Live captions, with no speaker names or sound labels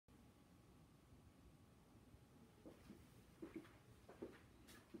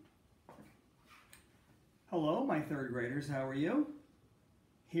Hello, my third graders. How are you?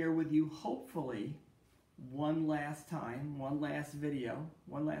 Here with you, hopefully, one last time, one last video,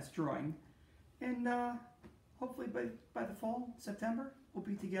 one last drawing. And hopefully by the fall, September, we'll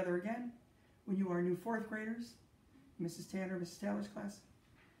be together again when you are new fourth graders, Mrs. Tanner, Mrs. Taylor's class.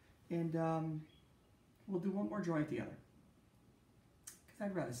 And we'll do one more drawing together. Because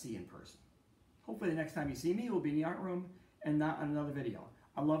I'd rather see you in person. Hopefully the next time you see me, it will be in the art room and not on another video.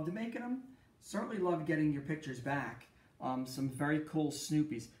 I love making them. Certainly love getting your pictures back. Some very cool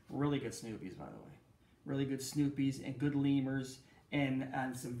Snoopies. Really good Snoopies, by the way. Really good Snoopies and good lemurs and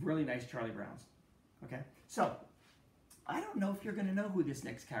some really nice Charlie Browns. Okay? So, I don't know if you're going to know who this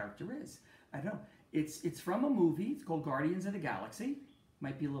next character is. I don't know. It's from a movie. It's called Guardians of the Galaxy.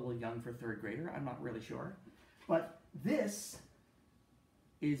 Might be a little young for third grader. I'm not really sure. But this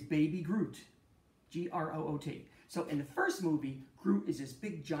is Baby Groot. G-R-O-O-T. So in the first movie, Groot is this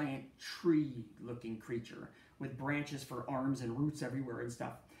big giant tree-looking creature with branches for arms and roots everywhere and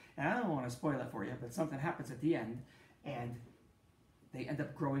stuff. And I don't want to spoil it for you, but something happens at the end, and they end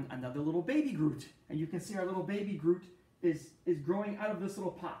up growing another little baby Groot. And you can see our little baby Groot is growing out of this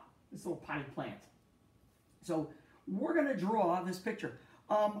little pot, this little potty plant. So we're going to draw this picture.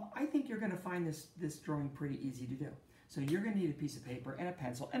 I think you're going to find this drawing pretty easy to do. So you're going to need a piece of paper and a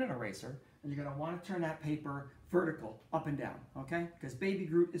pencil and an eraser, and you're going to want to turn that paper vertical, up and down, okay? Because Baby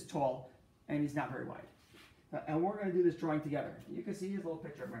Groot is tall, and he's not very wide. And we're going to do this drawing together. You can see his little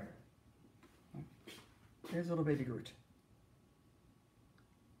picture right here. There's little Baby Groot.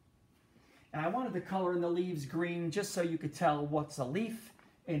 And I wanted to color in the leaves green just so you could tell what's a leaf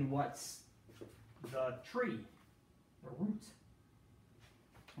and what's the tree, the root.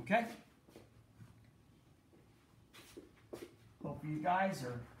 Okay? Hope you guys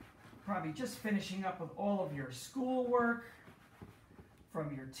are probably just finishing up with all of your schoolwork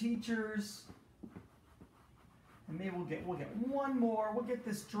from your teachers. And maybe we'll get one more. We'll get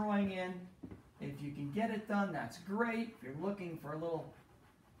this drawing in. If you can get it done, that's great. If you're looking for a little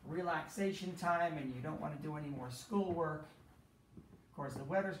relaxation time and you don't want to do any more schoolwork. Of course, the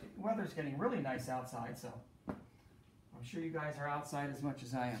weather's getting really nice outside, so I'm sure you guys are outside as much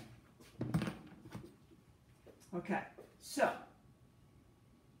as I am. Okay, so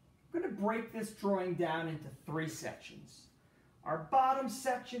I'm going to break this drawing down into 3 sections. Our bottom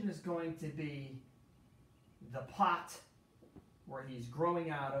section is going to be the pot where he's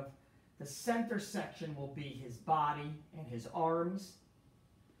growing out of. The center section will be his body and his arms.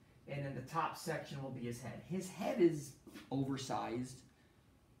 And then the top section will be his head. His head is oversized.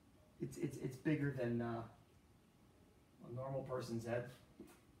 It's bigger than a normal person's head.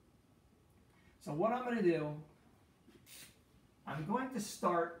 So what I'm going to do, I'm going to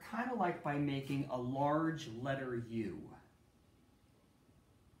start kind of like by making a large letter U.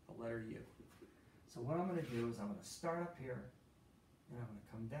 A letter U. So what I'm going to do is I'm going to start up here, and I'm going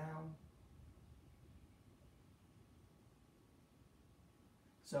to come down.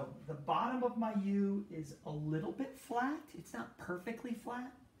 So the bottom of my U is a little bit flat. It's not perfectly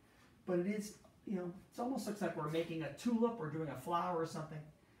flat, but it is, you know, it almost looks like we're making a tulip or doing a flower or something.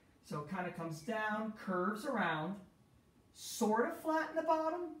 So it kind of comes down, curves around, sort of flat in the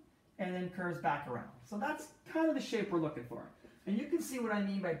bottom, and then curves back around. So that's kind of the shape we're looking for. And you can see what I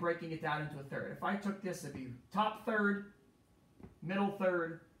mean by breaking it down into a third. If I took this, it'd be top third, middle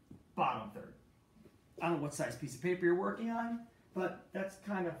third, bottom third. I don't know what size piece of paper you're working on, but that's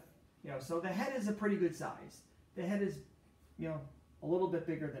kind of, you know, so the head is a pretty good size. The head is, you know, a little bit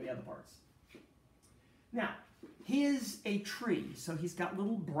bigger than the other parts. Now, he is a tree, so he's got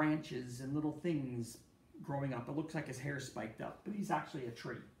little branches and little things growing up. It looks like his hair's spiked up, but he's actually a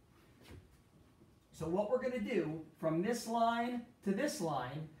tree. So what we're going to do from this line to this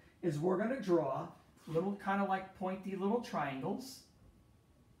line is we're going to draw little kind of like pointy little triangles.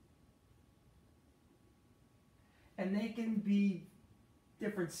 And they can be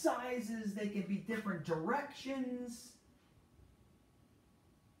different sizes, they can be different directions.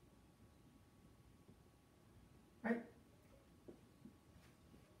 Right?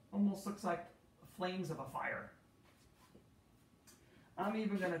 Almost looks like flames of a fire. I'm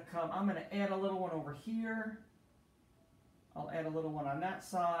even going to I'm going to add a little one over here. I'll add a little one on that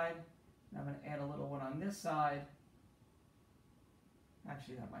side. And I'm going to add a little one on this side.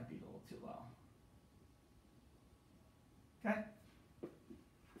 Actually, that might be a little too low. Okay?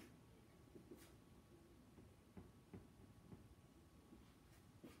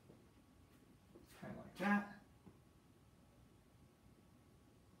 Kind of like that.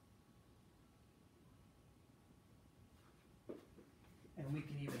 And we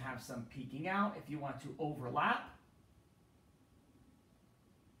can even have some peeking out if you want to overlap.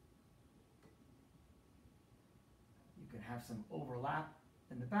 can have some overlap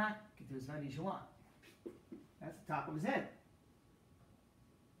in the back. You can do as many as you want. That's the top of his head.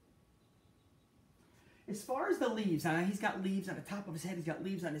 As far as the leaves, he's got leaves on the top of his head. He's got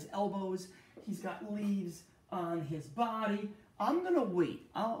leaves on his elbows. He's got leaves on his body. I'm going to wait.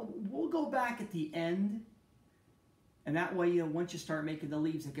 We'll go back at the end. And that way, once you start making the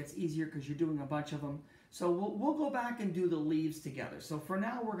leaves, it gets easier because you're doing a bunch of them. So we'll go back and do the leaves together. So for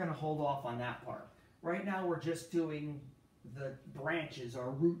now, we're going to hold off on that part. Right now, we're just doing the branches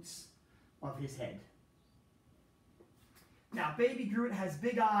or roots of his head. Now, Baby Groot has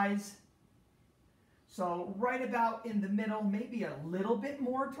big eyes. So right about in the middle, maybe a little bit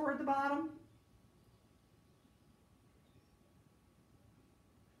more toward the bottom.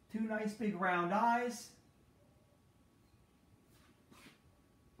 Two nice big round eyes.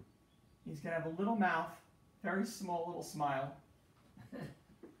 He's going to have a little mouth, very small little smile.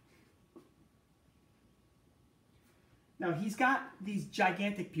 Now he's got these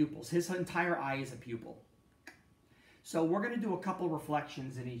gigantic pupils. His entire eye is a pupil. So we're going to do a couple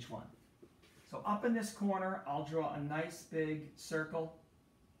reflections in each one. So up in this corner, I'll draw a nice big circle.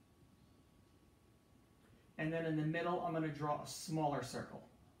 And then in the middle, I'm going to draw a smaller circle.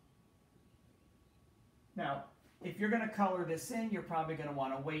 Now, if you're going to color this in, you're probably going to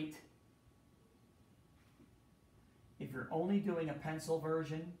want to wait. If you're only doing a pencil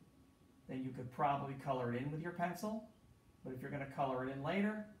version, then you could probably color it in with your pencil. But if you're going to color it in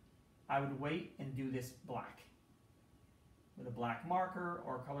later, I would wait and do this black with a black marker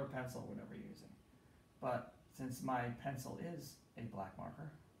or color pencil, whatever you're using. But since my pencil is a black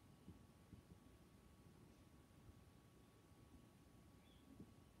marker,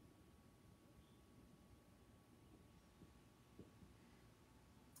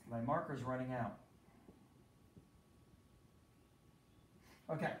 my marker's running out.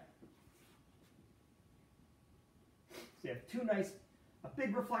 Okay. So you have two nice, a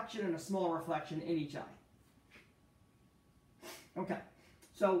big reflection and a small reflection in each eye. Okay,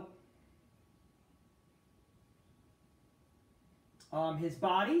 so his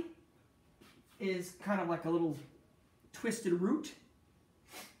body is kind of like a little twisted root.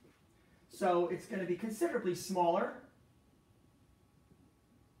 So it's going to be considerably smaller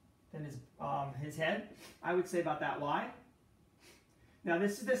than his head. I would say about that wide. Now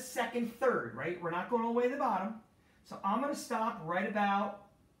this is the second third, right? We're not going all the way to the bottom. So I'm going to stop right about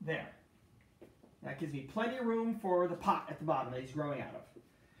there. That gives me plenty of room for the pot at the bottom that he's growing out of.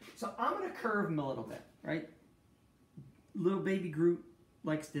 So I'm going to curve him a little bit, right? Little Baby Groot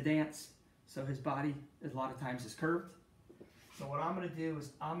likes to dance, so his body a lot of times is curved. So what I'm going to do is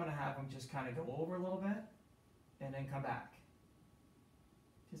I'm going to have him just kind of go over a little bit and then come back.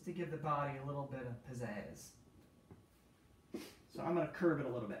 Just to give the body a little bit of pizzazz. So I'm going to curve it a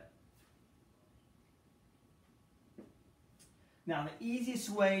little bit. Now, the easiest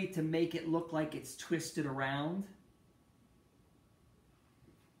way to make it look like it's twisted around,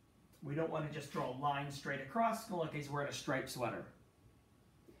 we don't want to just draw a line straight across. It's going to look like he's wearing a striped sweater.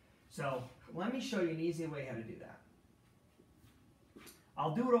 So let me show you an easy way how to do that.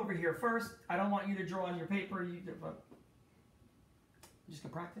 I'll do it over here first. I don't want you to draw on your paper. You just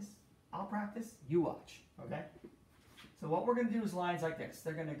gonna practice. I'll practice. You watch. Okay? So what we're going to do is lines like this.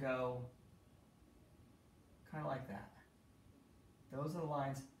 They're going to go kind of like that. Those are the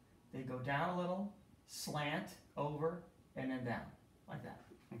lines. They go down a little, slant, over, and then down, like that.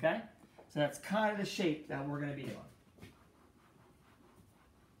 Okay? So that's kind of the shape that we're going to be doing.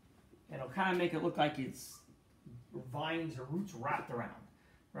 It'll kind of make it look like it's vines or roots wrapped around.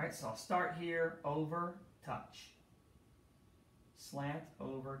 Right? So I'll start here, over, touch. Slant,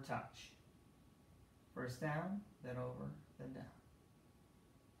 over, touch. First down, then over, then down.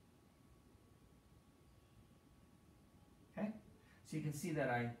 Okay? So you can see that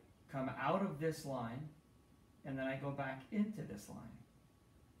I come out of this line, and then I go back into this line.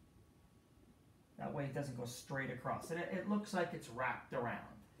 That way it doesn't go straight across. It looks like it's wrapped around,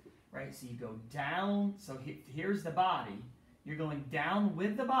 right? So you go down, so here's the body. You're going down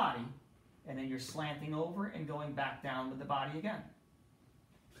with the body, and then you're slanting over and going back down with the body again.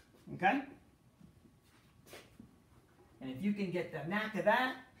 Okay? And if you can get the knack of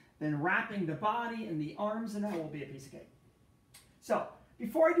that, then wrapping the body and the arms and that will be a piece of cake. So,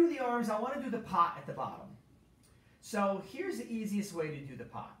 before I do the arms, I want to do the pot at the bottom. So, here's the easiest way to do the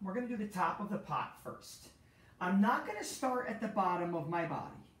pot. We're going to do the top of the pot first. I'm not going to start at the bottom of my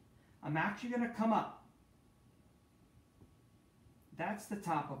body. I'm actually going to come up. That's the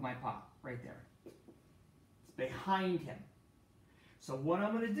top of my pot, right there. It's behind him. So what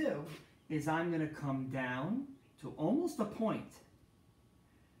I'm going to do is I'm going to come down to almost a point.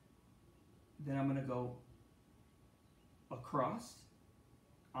 Then I'm going to go across.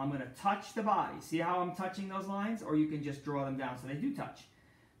 I'm going to touch the body. See how I'm touching those lines? Or you can just draw them down so they do touch.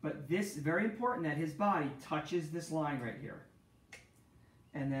 But this, very important that his body touches this line right here.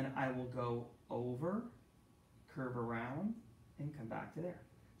 And then I will go over, curve around, and come back to there.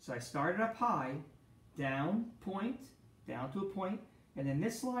 So I started up high, down, point, down to a point, and then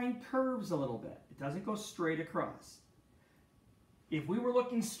this line curves a little bit. It doesn't go straight across. If we were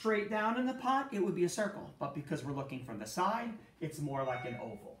looking straight down in the pot, it would be a circle. But because we're looking from the side, it's more like an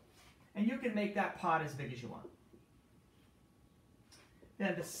oval. And you can make that pot as big as you want.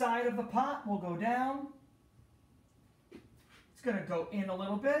 Then the side of the pot will go down. It's going to go in a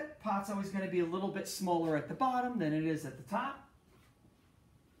little bit. Pot's always going to be a little bit smaller at the bottom than it is at the top.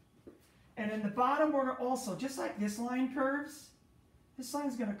 And in the bottom, we're also, just like this line curves, this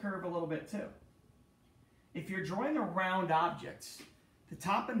line's going to curve a little bit too. If you're drawing a round object, the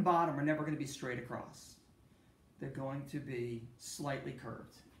top and bottom are never going to be straight across. They're going to be slightly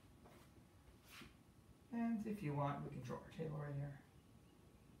curved. And if you want, we can draw our table right here.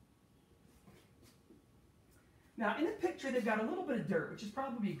 Now, in the picture, they've got a little bit of dirt, which is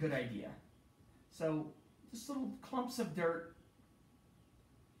probably a good idea. So, just little clumps of dirt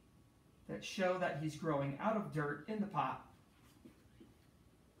that show that he's growing out of dirt in the pot.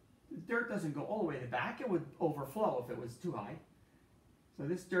 The dirt doesn't go all the way to the back. It would overflow if it was too high. So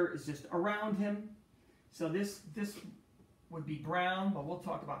this dirt is just around him. So this would be brown, but we'll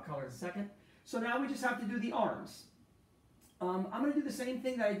talk about color in a second. So now we just have to do the arms. I'm going to do the same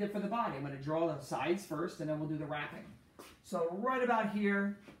thing that I did for the body. I'm going to draw the sides first, and then we'll do the wrapping. So right about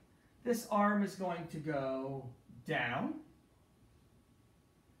here, this arm is going to go down,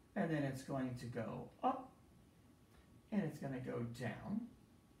 and then it's going to go up, and it's going to go down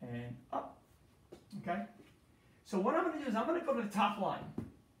and up. Okay? So what I'm going to do is I'm going to go to the top line.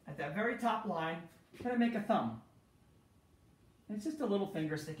 At that very top line, I'm going to make a thumb. And it's just a little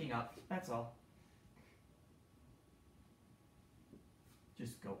finger sticking up. That's all.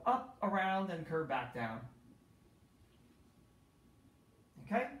 Just go up, around, and curve back down.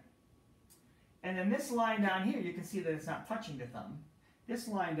 Okay? And then this line down here, you can see that it's not touching the thumb. This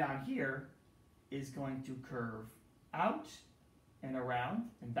line down here is going to curve out and around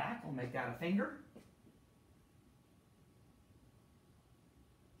and back. We'll make that a finger.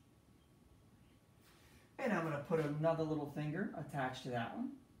 And I'm going to put another little finger attached to that one.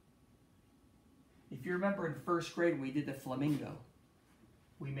 If you remember in first grade, we did the flamingo.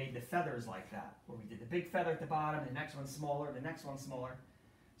 We made the feathers like that, where we did the big feather at the bottom, the next one smaller, the next one smaller.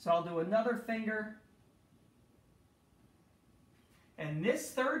 So I'll do another finger. And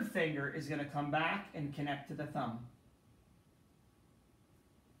this third finger is going to come back and connect to the thumb.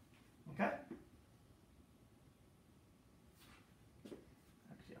 Okay?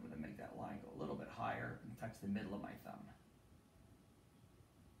 Actually, I'm going to make that line go a little bit higher and touch the middle of my thumb.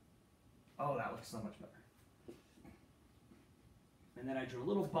 Oh, that looks so much better. And then I drew a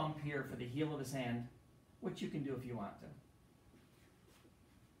little bump here for the heel of his hand, which you can do if you want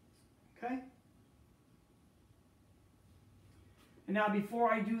to. Okay? And now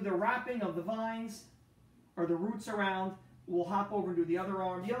before I do the wrapping of the vines, or the roots around, we'll hop over and do the other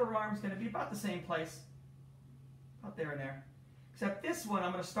arm. The other arm is going to be about the same place, about there and there. Except this one,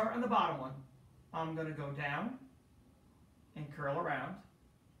 I'm going to start on the bottom one. I'm going to go down and curl around.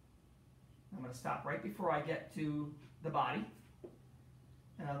 I'm going to stop right before I get to the body.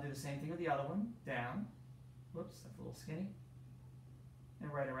 And I'll do the same thing with the other one. Down. Whoops, that's a little skinny.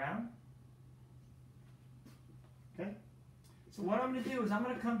 And right around. Okay? So what I'm going to do is I'm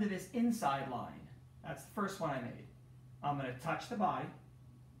going to come to this inside line. That's the first one I made. I'm going to touch the body.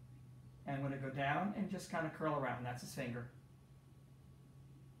 And I'm going to go down and just kind of curl around. That's his finger.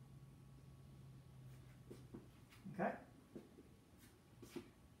 Okay?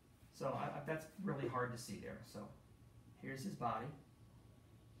 So that's really hard to see there. So here's his body.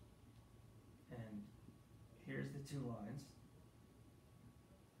 And here's the two lines.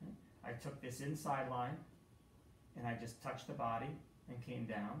 Okay. I took this inside line and I just touched the body and came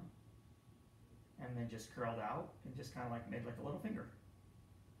down and then just curled out and just kind of like made like a little finger.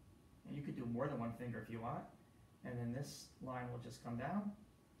 And you could do more than one finger if you want. And then this line will just come down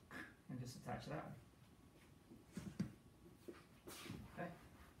and just attach that one. Okay.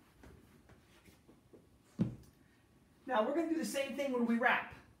 Now we're going to do the same thing when we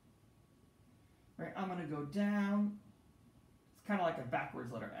wrap. Right, I'm going to go down. It's kind of like a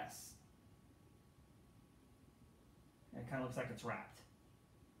backwards letter S. And it kind of looks like it's wrapped.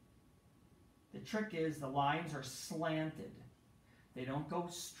 The trick is the lines are slanted. They don't go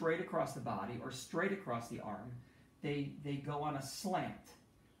straight across the body or straight across the arm. They go on a slant.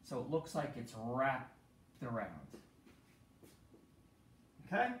 So it looks like it's wrapped around.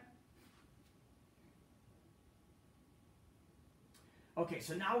 Okay? Okay,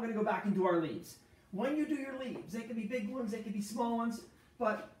 so now we're going to go back and do our leaves. When you do your leaves, they can be big ones, they can be small ones,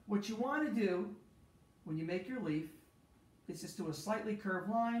 but what you want to do when you make your leaf is just do a slightly curved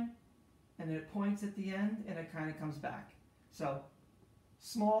line, and then it points at the end, and it kind of comes back. So,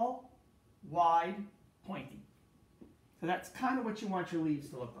 small, wide, pointy. So that's kind of what you want your leaves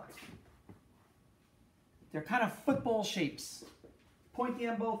to look like. They're kind of football shapes, pointy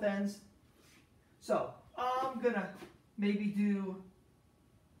on both ends. So, I'm going to maybe do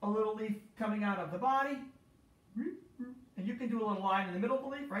a little leaf coming out of the body. And you can do a little line in the middle of the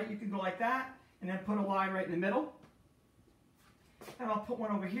leaf, right? You can go like that, and then put a line right in the middle. And I'll put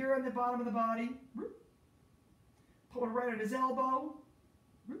one over here on the bottom of the body. Put one right at his elbow.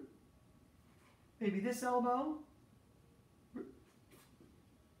 Maybe this elbow. And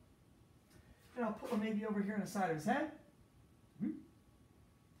I'll put one maybe over here on the side of his head.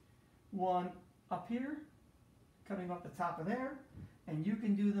 One up here, coming up the top of there. And you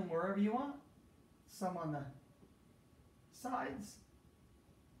can do them wherever you want. Some on the sides.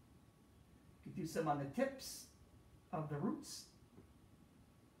 You can do some on the tips of the roots.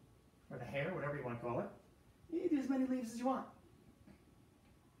 Or the hair, whatever you want to call it. You can do as many leaves as you want.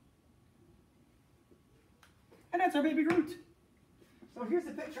 And that's our baby Groot. So here's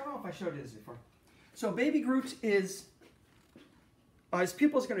the picture. I don't know if I showed you this before. So baby Groot is, his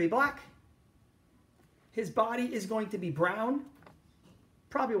pupil is going to be black. His body is going to be brown.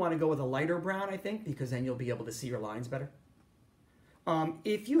 Probably want to go with a lighter brown, I think, because then you'll be able to see your lines better.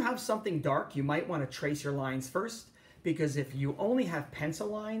 If you have something dark, you might want to trace your lines first, because if you only have pencil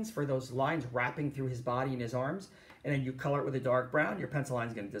lines for those lines wrapping through his body and his arms, and then you color it with a dark brown, your pencil line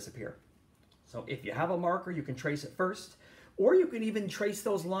is going to disappear. So if you have a marker, you can trace it first, or you can even trace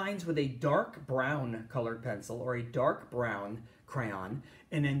those lines with a dark brown colored pencil or a dark brown crayon,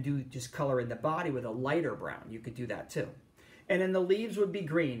 and then just color in the body with a lighter brown. You could do that too. And then the leaves would be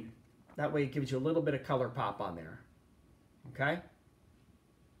green. That way it gives you a little bit of color pop on there. Okay?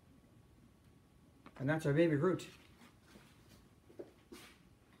 And that's our baby Groot.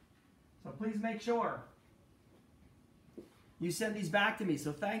 So please make sure you send these back to me.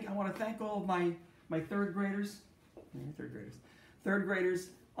 So I want to thank all of my third graders and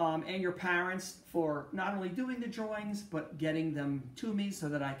your parents for not only doing the drawings, but getting them to me so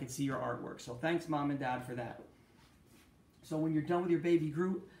that I could see your artwork. So thanks, Mom and Dad, for that. So when you're done with your baby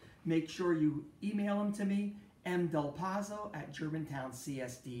Groot, make sure you email them to me,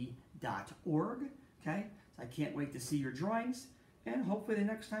 mdelpazo@germantowncsd.org. Okay? So I can't wait to see your drawings. And hopefully the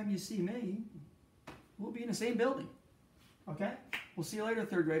next time you see me, we'll be in the same building. Okay? We'll see you later,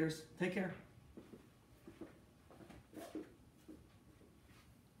 third graders. Take care.